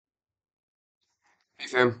Hey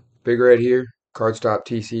fam, Big Red here, Cardstop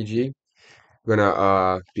TCG. I'm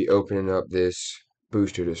gonna be opening up this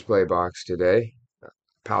booster display box today.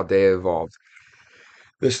 Paldea Evolved.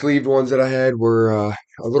 The sleeved ones that I had were a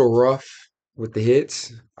little rough with the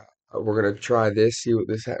hits. We're gonna try this, see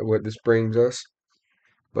what this brings us.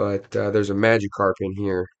 But there's a Magikarp in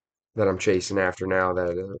here that I'm chasing after now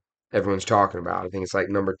that everyone's talking about. I think it's like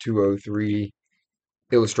number 203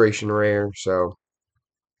 illustration rare. So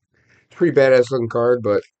it's a pretty badass looking card,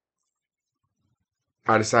 but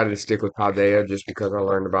I decided to stick with Paldea just because I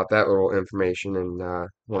learned about that little information and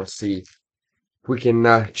want to see if we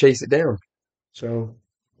can chase it down. So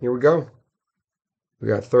here we go. We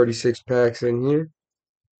got 36 packs in here.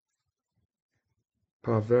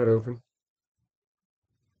 Pop that open.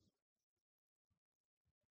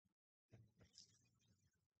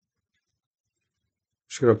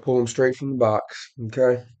 Just gonna pull them straight from the box.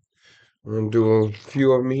 Okay. I'm gonna do a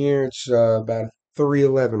few of them here. It's about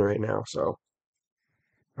 311 right now. So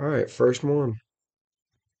all right, first one.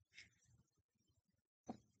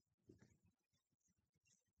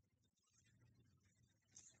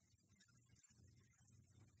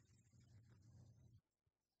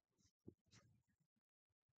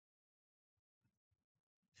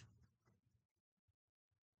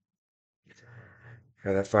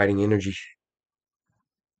 Got that fighting energy.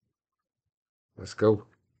 Let's go.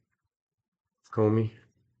 Comey,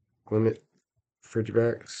 Limit,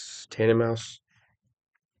 Frigibacks, Tandem Mouse,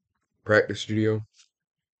 Practice Studio,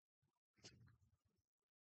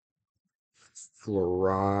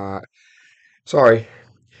 Flora. Sorry,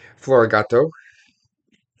 Florigato,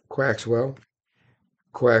 Quaxwell,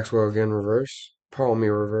 Quaxwell again reverse, Palmy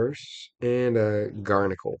reverse, and a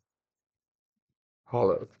Garnicle.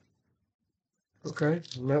 Hollow. Okay,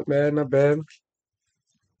 not bad, not bad.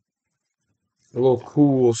 A little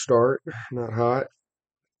cool start, not hot.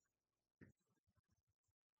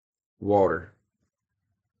 Water.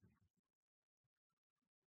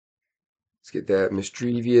 Let's get that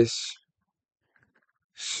Mischievous,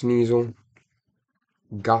 Sneasel,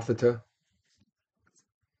 Gothita,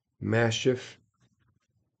 Mastiff,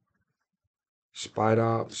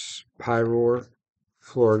 Spidops, Pyroar,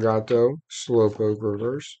 Florigato, Slowpoke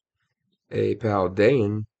reverse, a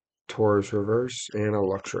Paldean, Taurus reverse, and a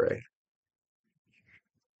Luxray.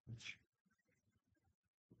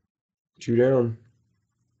 Two down.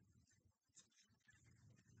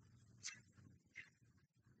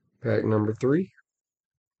 Pack number 3.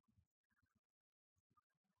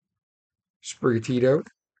 Sprigatito,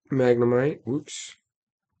 Magnemite, whoops,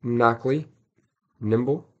 Knockley,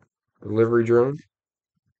 Nimble, Delivery Drone,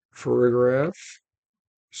 Farigiraf,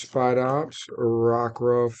 Spidops,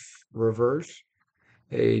 Rockruff Reverse,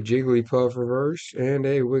 a Jigglypuff Reverse, and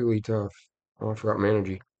a Wigglytuff. Oh, I forgot my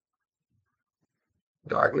energy.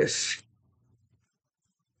 Darkness.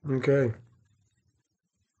 Okay.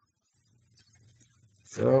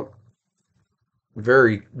 So,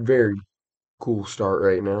 very, very cool start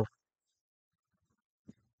right now.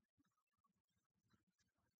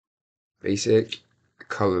 Basic,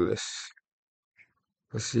 colorless.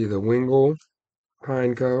 Let's see the Wingull,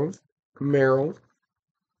 Pineco, Meryl,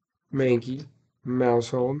 Mankey,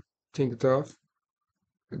 Mousehold, Tinkertuff,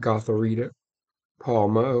 Gothorita,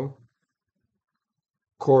 Palmo,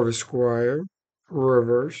 Corvisquire,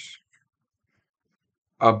 Reverse,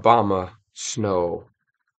 Obama Snow.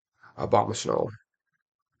 Obama Snow.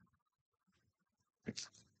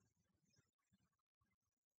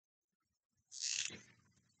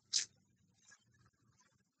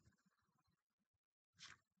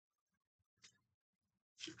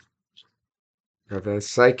 Got that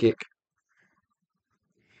Psychic.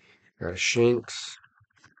 Got a Shanks,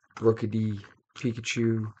 Brookedy,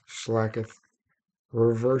 Pikachu, Slacketh,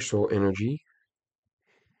 Reversal Energy,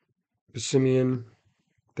 Pissimian,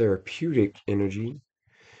 Therapeutic Energy,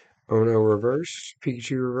 Ono Reverse,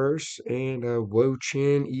 Pikachu Reverse, and a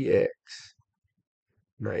Wo-Chan EX.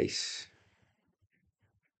 Nice.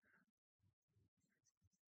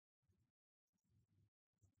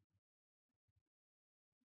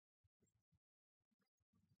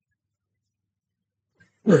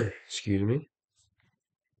 Excuse me.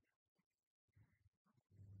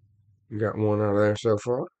 We got one out of there so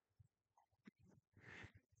far.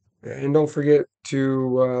 And don't forget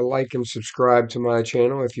to like and subscribe to my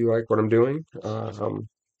channel if you like what I'm doing. I'm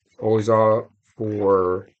always up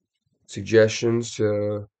for suggestions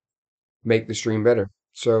to make the stream better.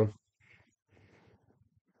 So,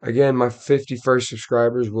 again, my 51st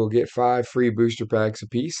subscribers will get 5 free booster packs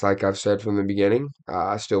apiece, like I've said from the beginning.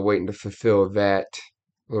 Still waiting to fulfill that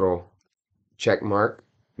little check mark,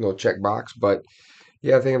 little check box. But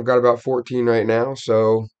yeah, I think I've got about 14 right now.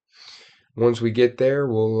 So once we get there,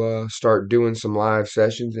 we'll start doing some live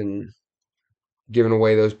sessions and giving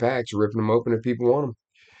away those packs, ripping them open if people want them.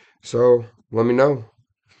 So let me know.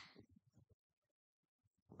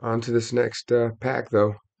 On to this next pack,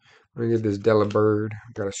 though. I'm gonna get this Delibird.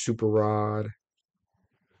 Got a Super Rod.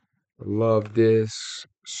 Love this.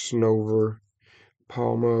 Snover.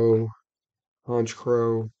 Palmo.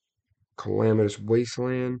 Honchcrow. Calamitous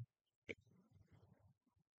Wasteland.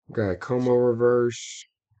 Got a Como Reverse.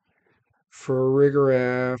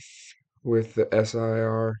 Farigiraf with the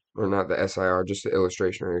SIR. Or not the SIR, just the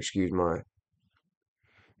illustration. Excuse my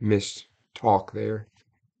mistalk there.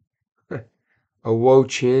 A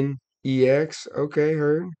Wo-Chin EX. Okay,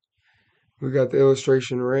 heard. We got the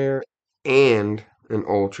illustration rare and an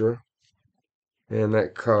ultra. And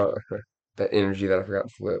that energy that I forgot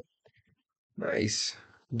to flip. Nice.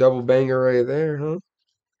 Double banger right there, huh?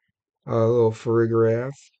 A little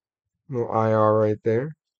Farigiraf. Little IR right there.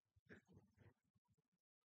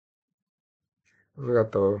 We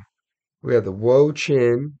got the we had the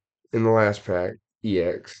Wo-Chin in the last pack,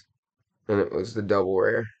 EX. And it was the double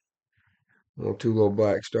rare. Two little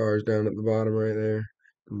black stars down at the bottom right there.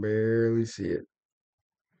 Can barely see it.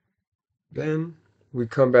 Then we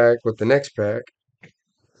come back with the next pack.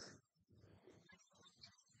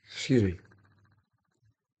 Excuse me.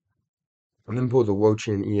 And then pull the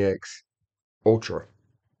Wo-Chin EX Ultra.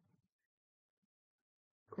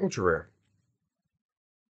 Ultra rare.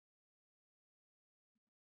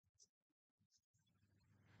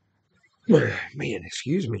 Man,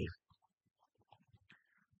 excuse me.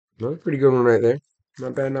 Another pretty good one right there.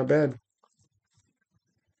 Not bad, not bad.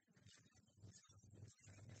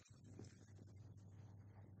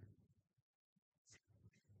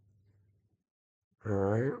 All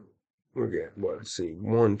right. We got, what, let's see.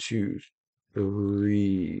 1, 2,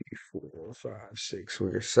 3, 4, 5, 6.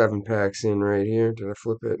 We got 7 packs in right here. Did I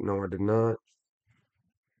flip it? No, I did not.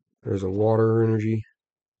 There's a water energy.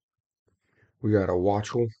 We got a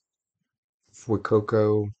Watchel,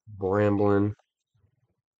 Fuecoco, Bramblin,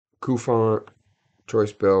 Kufant,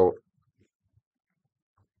 Choice Belt,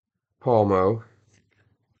 Palmo,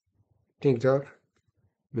 Tinktop,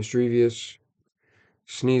 Mischievous,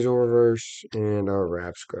 Sneasel Reverse, and a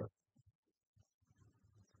Rapska.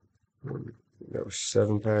 That was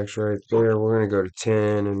 7 packs right there. We're gonna go to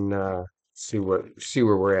 10 and see where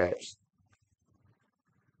we're at.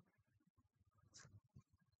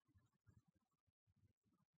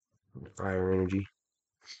 Fire energy.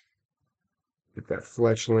 Get that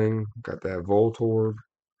Fletchling. Got that Voltorb.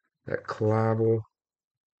 That Clavel.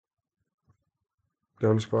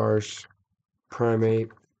 Dunsparce. Primate.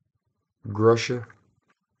 Grusha.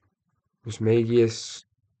 Mismagius.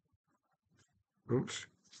 Oops.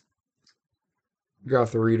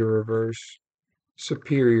 Gothorita Reverse.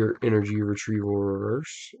 Superior Energy Retrieval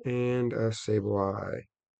Reverse. And a Sableye.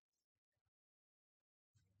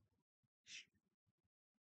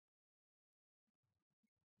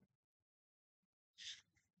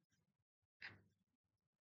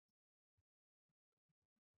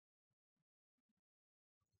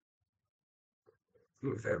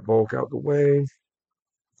 Move that bulk out the way.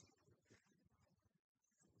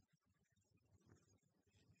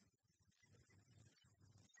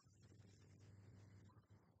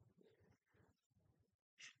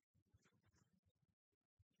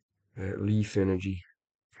 That Leaf Energy.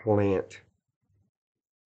 Plant.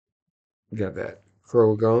 Got that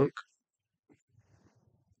Krogunk.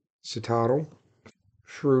 Citadel.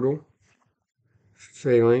 Shrootle.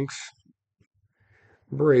 Phalanx.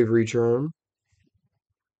 Bravery Charm.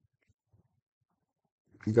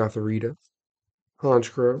 Gothorita.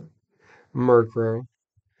 Honchcrow. Murkrow.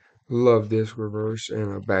 Love Disc Reverse.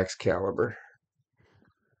 And a Baxcalibur.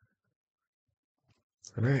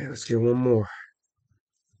 Alright, let's get one more.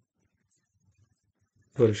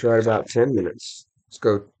 Put us right about 10 minutes. Let's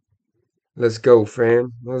go. Let's go,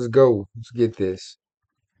 fam. Let's go. Let's get this.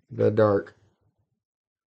 That dark.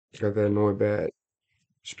 Got that Noibat.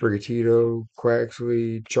 Sprigatito.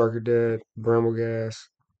 Quaxley. Charcadet. Bramblegas.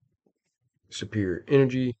 Superior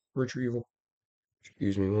Energy Retrieval.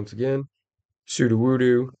 Excuse me once again.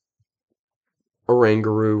 Sudowoodo.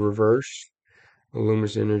 Oranguru Reverse.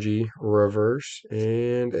 Luminous Energy Reverse.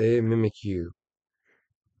 And a Mimikyu.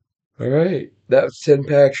 Alright. That was 10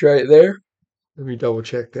 packs right there. Let me double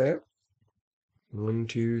check that. 1,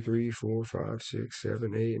 2, 3, 4, 5, 6,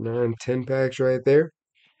 7, 8, 9, 10 packs right there.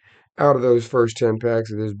 Out of those first 10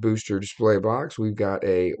 packs of this booster display box, we've got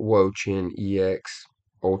a Wo-Chin EX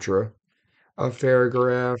Ultra, a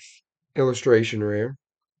Farigiraf Illustration Rare,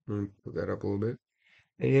 put that up a little bit,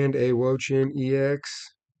 and a Wo-Chin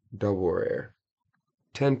EX Double Rare.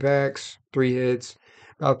 10 packs, 3 hits.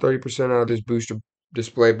 about 30% out of this booster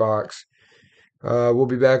display box. We'll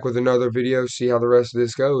be back with another video, see how the rest of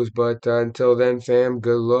this goes. But until then, fam,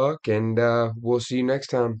 good luck, and we'll see you next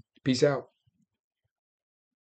time. Peace out.